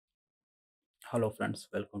Hello friends,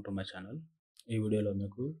 welcome to my channel. ఈ వీడియోలో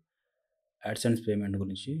మీకు యాడ్సెన్స్ పేమెంట్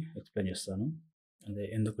గురించి ఎక్స్ప్లెయిన్ చేస్తాను. అదే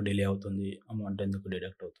ఎందుకు డిలే అవుతుంది, అమౌంట్ ఎందుకు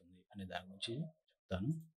డిడక్ట్ అవుతుంది అనే దాని గురించి చెప్తాను.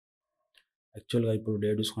 యాక్చువల్గా ఇప్పుడు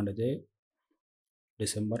డేట్ చూసుకుంటే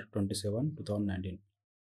డిసెంబర్ 27, 2019.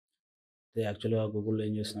 అయితే యాక్చువల్గా గూగుల్లో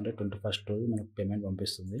ఏం చేస్తుందంటే 21st రోజు మనకు పేమెంట్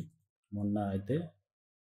పంపిస్తుంది. మొన్న అయితే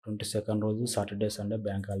 22nd రోజు సాటర్డే సండే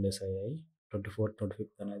బ్యాంక్ హాలిడేస్ అయ్యాయి. 24,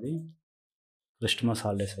 25 అనేది క్రిస్మస్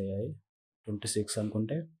హాలిడేస్ అయ్యాయి. 26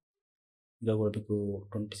 అనుకుంటే ఇంకా కూడా మీకు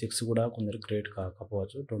 26 కూడా కొందరికి క్రియేట్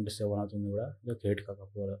కాకపోవచ్చు. 27 అవుతుంది కూడా ఇంకా క్రియేట్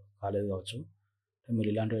కాలేదు కావచ్చు. మీరు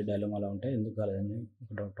ఇలాంటి డైలమాలో ఉంటే ఎందుకు కాలేదని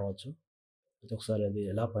డౌట్ అవ్వచ్చు. అయితే ఒకసారి అది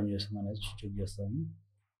ఎలా పనిచేస్తుంది అనేది చెక్ చేస్తాము.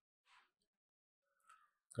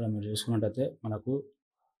 ఇక్కడ మీరు చూసుకున్నట్టయితే మనకు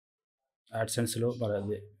యాడ్సెన్స్లో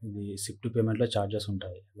ఇది షిఫ్ట్ పేమెంట్లో ఛార్జెస్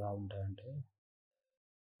ఉంటాయి. ఎలా ఉంటాయంటే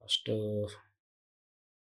ఫస్ట్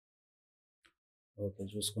ఓకే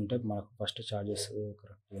చూసుకుంటే మనకు ఫస్ట్ ఛార్జెస్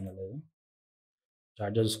కరెక్ట్గా లేదు.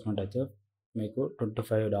 ఛార్జెస్ చూసుకున్నట్టయితే మీకు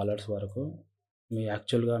 $25 వరకు మీ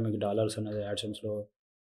యాక్చువల్గా మీకు డాలర్స్ అనేది యాడ్సెన్స్లో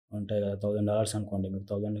ఉంటాయి కదా. $1000 అనుకోండి, మీకు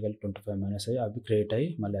 1000కి వెళ్ళి 25 మైనస్ అయ్యి అవి క్రియేట్ అయ్యి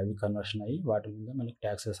మళ్ళీ అవి కన్వర్షన్ అయ్యి వాటి మీద మనకి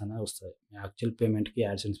ట్యాక్సెస్ అనేవి వస్తాయి. మీ యాక్చువల్ పేమెంట్కి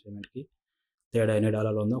యాడ్సెన్స్ పేమెంట్కి తేడా ఎన్ని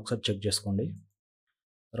డాలర్లు ఉందో ఒకసారి చెక్ చేసుకోండి.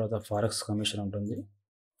 తర్వాత ఫారెక్స్ కమిషన్ ఉంటుంది,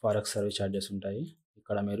 ఫారెక్స్ సర్వీస్ ఛార్జెస్ ఉంటాయి.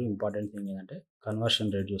 ఇక్కడ మీరు ఇంపార్టెంట్ థింగ్ ఏంటంటే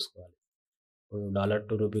కన్వర్షన్ రేట్ చూసుకోవాలి. ఇప్పుడు dollar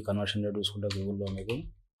to rupee conversion rate చూసుకుంటే గూగుల్లో మీకు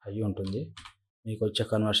హై ఉంటుంది. మీకు వచ్చే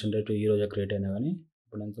కన్వర్షన్ రేటు ఈ రోజే క్రియేట్ అయినా కానీ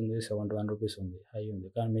ఇప్పుడు ఎంత ఉంది, 71 రూపీస్ ఉంది, హై ఉంది.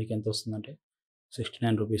 కానీ మీకు ఎంత వస్తుందంటే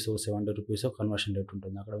 69 రూపీస్, 70 రూపీస్ కన్వర్షన్ రేట్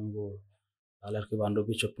ఉంటుంది. అక్కడ మీకు డాలర్కి 1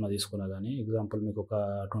 రూపీ చొప్పున తీసుకున్నా కానీ ఎగ్జాంపుల్ మీకు ఒక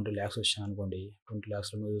 20 lakhs వచ్చాయి అనుకోండి. 20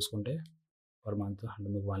 lakhsలో మీరు చూసుకుంటే పర్ మంత్ అంటే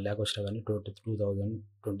మీకు 1 lakh వచ్చినా కానీ 22,000,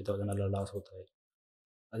 20,000 అలా లాస్ అవుతాయి.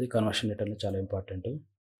 అది కన్వర్షన్ రేట్ అనేది చాలా ఇంపార్టెంట్.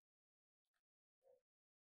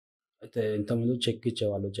 అయితే ఇంతకుముందు చెక్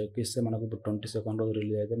ఇచ్చేవాళ్ళు. చెక్ ఇస్తే మనకు ఇప్పుడు 22nd రోజు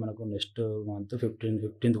రిలీజ్ అయితే మనకు నెక్స్ట్ మంత్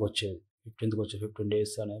 15th వచ్చేది. 15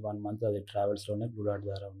 days అనేది 1 month అది ట్రావెల్స్లోనే బ్లూ డార్ట్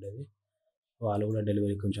ద్వారా ఉండేది. వాళ్ళు కూడా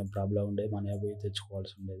డెలివరీ కొంచెం ప్రాబ్లం ఉండేది, మనీ పోయి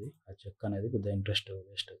తెచ్చుకోవాల్సి ఉండేది. ఆ చెక్ అనేది పెద్ద ఇంట్రెస్ట్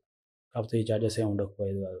వేస్ట్. కాకపోతే ఈ ఛార్జెస్ ఏమి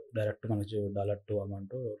ఉండకపోయేది కాదు. డైరెక్ట్ మనకి డాలర్ టు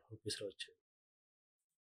అమౌంట్ రూపీస్లో వచ్చేది.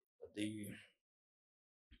 అది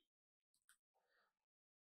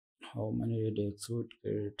how many days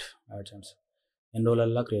create AdSense ఎన్ని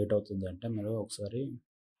రోజులల్లో క్రియేట్ అవుతుంది అంటే మీరు ఒకసారి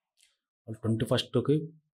వాళ్ళు 21st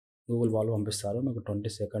గూగుల్ వాళ్ళు పంపిస్తారు. మీకు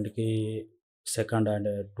 22nd సెకండ్ అండ్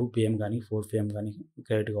 2 PM కానీ 4 PM కానీ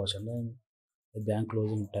క్రియేట్ కావచ్చు. అంటే బ్యాంక్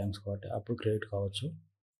క్లోజింగ్ టైమ్స్ కాబట్టి అప్పుడు క్రియేట్ కావచ్చు.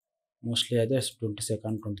 మోస్ట్లీ అయితే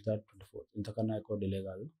 22nd, 23rd, 24th ఇంతకన్నా ఎక్కువ డిలే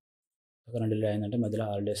కాదు. ఇంతకన్నా డిలే అయిందంటే మధ్యలో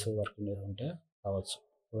హాలిడేస్, వర్కింగ్ డేస్ ఉంటే కావచ్చు.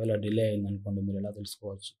 ఒకవేళ డిలే అయిందనుకోండి మీరు ఎలా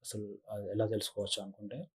తెలుసుకోవచ్చు, అసలు అది ఎలా తెలుసుకోవచ్చు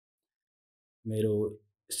అనుకుంటే మీరు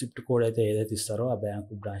షిఫ్ట్ కోడ్ అయితే ఏదైతే ఇస్తారో ఆ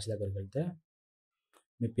బ్యాంక్ బ్రాంచ్ దగ్గరికి వెళ్తే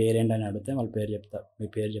మీ పేరేంటని అడిగితే వాళ్ళ పేరు చెప్తారు. మీ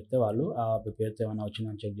పేరు చెప్తే వాళ్ళు మీ పేరుతో ఏమైనా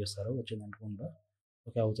వచ్చిందని చెక్ చేస్తారు. వచ్చింది అనుకుంటే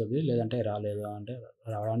ఓకే అవుతుంది, లేదంటే రాలేదు అంటే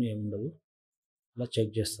రావడానికి ఏముండదు, అలా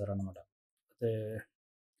చెక్ చేస్తారనమాట. అయితే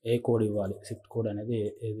ఏ కోడ్ ఇవ్వాలి, షిఫ్ట్ కోడ్ అనేది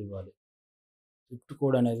ఏది ఇవ్వాలి. షిఫ్ట్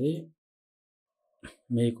కోడ్ అనేది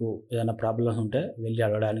మీకు ఏదైనా ప్రాబ్లమ్స్ ఉంటే వెళ్ళి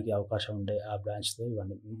అడగడానికి అవకాశం ఉంటే ఆ బ్రాంచ్తో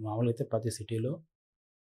ఇవ్వండి. మామూలుగా అయితే ప్రతి సిటీలో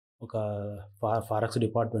ఒక ఫారెక్స్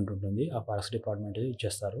డిపార్ట్మెంట్ ఉంటుంది. ఆ ఫారెక్స్ డిపార్ట్మెంట్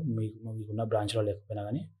ఇచ్చేస్తారు. మీకున్న బ్రాంచ్లో లేకపోయినా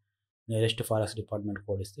కానీ నియరెస్ట్ ఫారెక్స్ డిపార్ట్మెంట్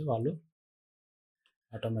కోడ్ ఇస్తే వాళ్ళు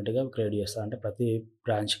ఆటోమేటిక్గా క్రియేట్ చేస్తారు. అంటే ప్రతి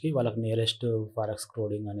బ్రాంచ్కి వాళ్ళకి నియరెస్ట్ ఫారెక్స్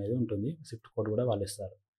కోడింగ్ అనేది ఉంటుంది. షిఫ్ట్ కోడ్ కూడా వాళ్ళు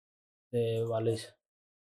ఇస్తారు. వాళ్ళు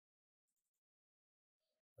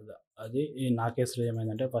అది నా కేసులో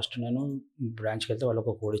ఏమైందంటే ఫస్ట్ నేను బ్రాంచ్కి వెళ్తే వాళ్ళు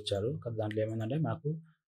ఒక కోడ్ ఇచ్చారు. దాంట్లో ఏమైందంటే నాకు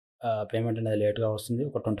పేమెంట్ అనేది లేట్గా వస్తుంది.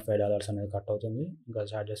 ఒక $25 అనేది కట్ అవుతుంది. ఇంకా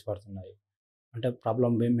ఛార్జెస్ పడుతున్నాయి. అంటే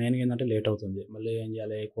ప్రాబ్లమ్ మెయిన్గా ఏంటంటే లేట్ అవుతుంది. మళ్ళీ ఏం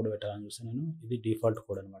చేయాలి, ఏ కోడ్ పెట్టాలని చూస్తే నేను ఇది డిఫాల్ట్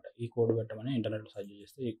కోడ్ అనమాట. ఈ కోడ్ పెట్టమని ఇంటర్నెట్లో సెర్చ్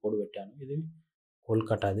చేస్తే ఈ కోడ్ పెట్టాను. ఇది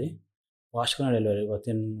కోల్కతాది. ఫాస్ట్‌గా డెలివరీ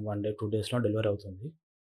వితిన్ 1 day 2 daysలో డెలివరీ అవుతుంది.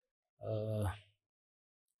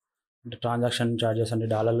 అంటే ట్రాన్సాక్షన్ ఛార్జెస్ అంటే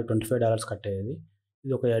డాలర్లో $25 కట్ అయ్యేది.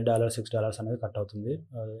 ఇది ఒక $8, $6 అనేది కట్ అవుతుంది.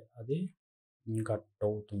 అది కట్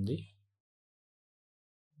అవుతుంది.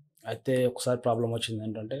 అయితే ఒకసారి ప్రాబ్లమ్ వచ్చింది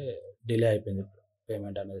ఏంటంటే డిలే అయిపోయింది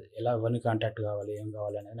పేమెంట్ అనేది. ఎవరిని కాంటాక్ట్ కావాలి, ఏం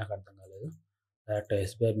కావాలి అనేది నాకు అర్థం కాలేదు. డైరెక్ట్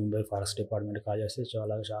ఎస్బీఐ ముంబై ఫారెక్స్ డిపార్ట్మెంట్‌కి కాల్ చేస్తే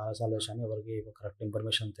చాలా సార్లు చేశాను. ఎవరికీ కరెక్ట్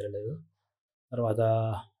ఇన్ఫర్మేషన్ తెలియలేదు. తర్వాత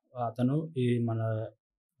అతను మన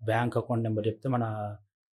బ్యాంక్ అకౌంట్ నెంబర్ చెప్తే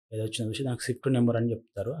ఏదో వచ్చిందో చూసి దానికి షిఫ్ట్ నెంబర్ అని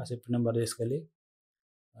చెప్తారు. ఆ షిఫ్ట్ నెంబర్ తీసుకెళ్ళి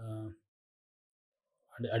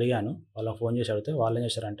అడిగాను. వాళ్ళకి ఫోన్ చేసి అడిగితే వాళ్ళు ఏం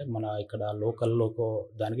చేశారంటే మన ఇక్కడ లోకల్‌లోకో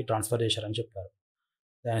దానికి ట్రాన్స్ఫర్ చేశారని చెప్పారు.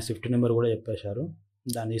 దాని షిఫ్ట్ నెంబర్ కూడా చెప్పేశారు.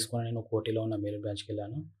 దాన్ని తీసుకొని నేను కోటిలో ఉన్న మెయిల్ బ్రాంచ్‌కి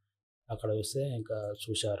వెళ్ళాను. అక్కడ చూస్తే ఇంకా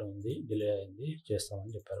చూశారు, ఉంది డిలే అయింది,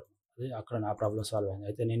 చేస్తామని చెప్పారు. అవుతుంది. అక్కడ నా ప్రాబ్లమ్ సాల్వ్ అయింది.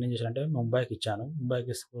 అయితే నేనేం చేశానంటే ముంబైకి ఇచ్చాను.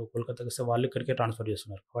 ముంబైకి కోల్కతాకి ఇస్తే వాళ్ళు ఇక్కడికే ట్రాన్స్ఫర్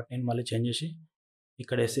చేస్తున్నారు. కాబట్టి నేను మళ్ళీ చేంజ్ చేసి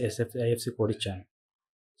ఇక్కడ ఐఎఫ్ఎస్సి కోడ్ ఇచ్చాను.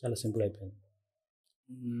 చాలా సింపుల్ అయిపోయింది.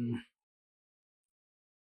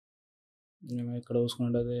 మేము ఇక్కడ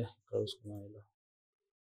చూసుకున్నట్టయితే ఇక్కడ చూసుకున్నాం ఇలా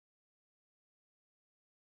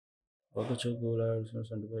ఒక చెక్ గూగుల్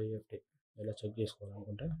 25 EFT ఇలా చెక్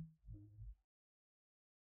చేసుకోవాలనుకుంటే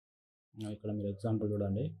ఇక్కడ మీరు ఎగ్జాంపుల్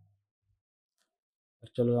చూడండి.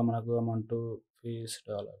 యాక్చువల్గా మనకు amount fees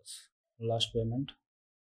dollars last payment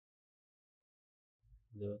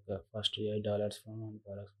ఇది ఒక ఫస్ట్ $8 ఫ్రమ్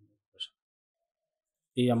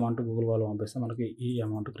ఈ అమౌంట్ గూగుల్ వాళ్ళు పంపిస్తే మనకి ఈ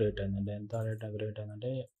అమౌంట్ క్రియేట్ అయిందండి. ఎంత క్రియేట్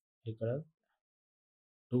అయిందంటే ఇక్కడ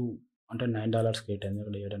 2 అంటే $9 క్రియేట్ అయింది.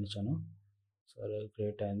 ఇక్కడ 7 అని ఇచ్చాను. సరే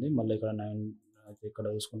క్రియేట్ అయింది. మళ్ళీ ఇక్కడ 9 అయితే ఇక్కడ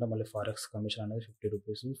చూసుకుంటే మళ్ళీ ఫారెక్స్ కమిషన్ అనేది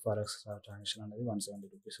 ₹50, ఫారెక్స్ ట్రాన్సాక్షన్ అనేది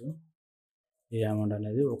 ₹170. ఈ అమౌంట్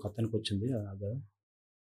అనేది ఒక అతనికి వచ్చింది అదే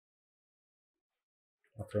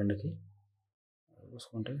మా ఫ్రెండ్కి.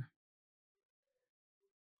 చూసుకుంటే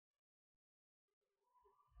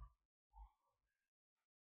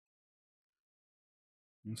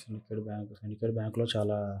సిండికేట్ బ్యాంక్లో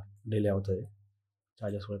చాలా డిలే అవుతుంది.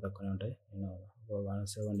 ఛార్జెస్ కూడా తక్కువనే ఉంటాయి. నేను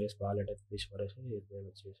 7 days వాలెట్ అయితే తీసి పడేసి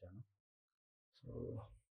చేశాను. సో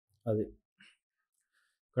అది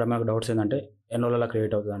ఇక్కడ మనకు డౌట్స్ ఏంటంటే ఎన్ని రోజులలో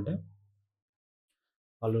క్రియేట్ అవుతుంది అంటే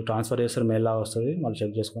వాళ్ళు ట్రాన్స్ఫర్ చేస్తారు, మెయిల్ లాగా వస్తుంది. వాళ్ళు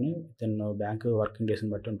చెక్ చేసుకొని బ్యాంక్ వర్కింగ్ డేస్ని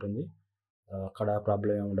బట్టి ఉంటుంది. అక్కడ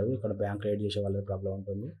ప్రాబ్లం ఏమి ఉండదు. ఇక్కడ బ్యాంక్ క్రియేట్ చేసే వాళ్ళది ప్రాబ్లం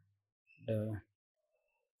ఉంటుంది. అంటే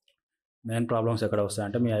మెయిన్ ప్రాబ్లమ్స్ ఎక్కడ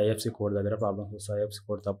వస్తాయంటే మీ ఐఎఫ్సి కోడ్ దగ్గర ప్రాబ్లమ్స్ వస్తాయి. ఐఎఫ్సి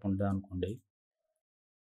కోడ్ తప్పు ఉంటుంది అనుకోండి,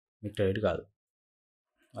 మీకు క్రెడిట్ కాదు.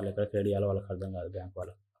 వాళ్ళు ఎక్కడ క్రెడిట్ చేయాలో వాళ్ళకి అర్థం కాదు. బ్యాంక్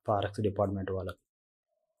వాళ్ళకి, ఫారెక్స్ డిపార్ట్మెంట్ వాళ్ళకి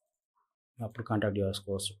అప్పుడు కాంటాక్ట్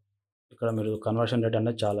చేసుకోవచ్చు. ఇక్కడ మీరు కన్వర్షన్ రేట్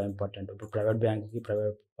అనేది చాలా ఇంపార్టెంట్. ఇప్పుడు ప్రైవేట్ బ్యాంక్కి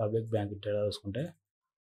పబ్లిక్ బ్యాంక్ తేడా చూసుకుంటే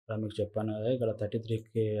ఇక్కడ మీకు చెప్పాను కదా, ఇక్కడ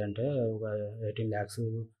 33K అంటే ఒక 18 lakhs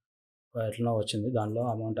ఎట్లనో వచ్చింది. దాంట్లో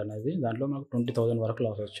అమౌంట్ అనేది దాంట్లో మనకు 20,000 వరకు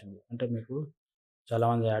లాస్ వచ్చింది. అంటే మీకు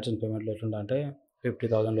చాలామంది యాడ్సెన్స్ పేమెంట్లు ఎట్లుంటాయంటే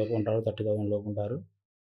 50,000 లోపు ఉంటారు, 30,000 లోపు ఉంటారు,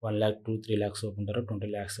 1 lakh 2-3 lakhs లోపు ఉంటారు, 20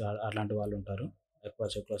 lakhs అలాంటి వాళ్ళు ఉంటారు. ఎక్కువ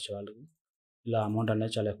చెక్లు వచ్చే వాళ్ళకి ఇలా అమౌంట్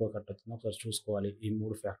అనేది చాలా ఎక్కువ కట్ అవుతుంది. ఒకసారి చూసుకోవాలి ఈ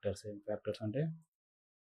 3 ఫ్యాక్టర్స్. ఏం ఫ్యాక్టర్స్ అంటే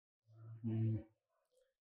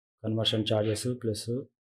conversion charges plus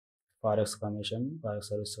forex commission, forex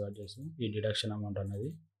service charges, ఈ డిడక్షన్ అమౌంట్ అనేది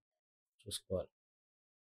చూసుకోవాలి.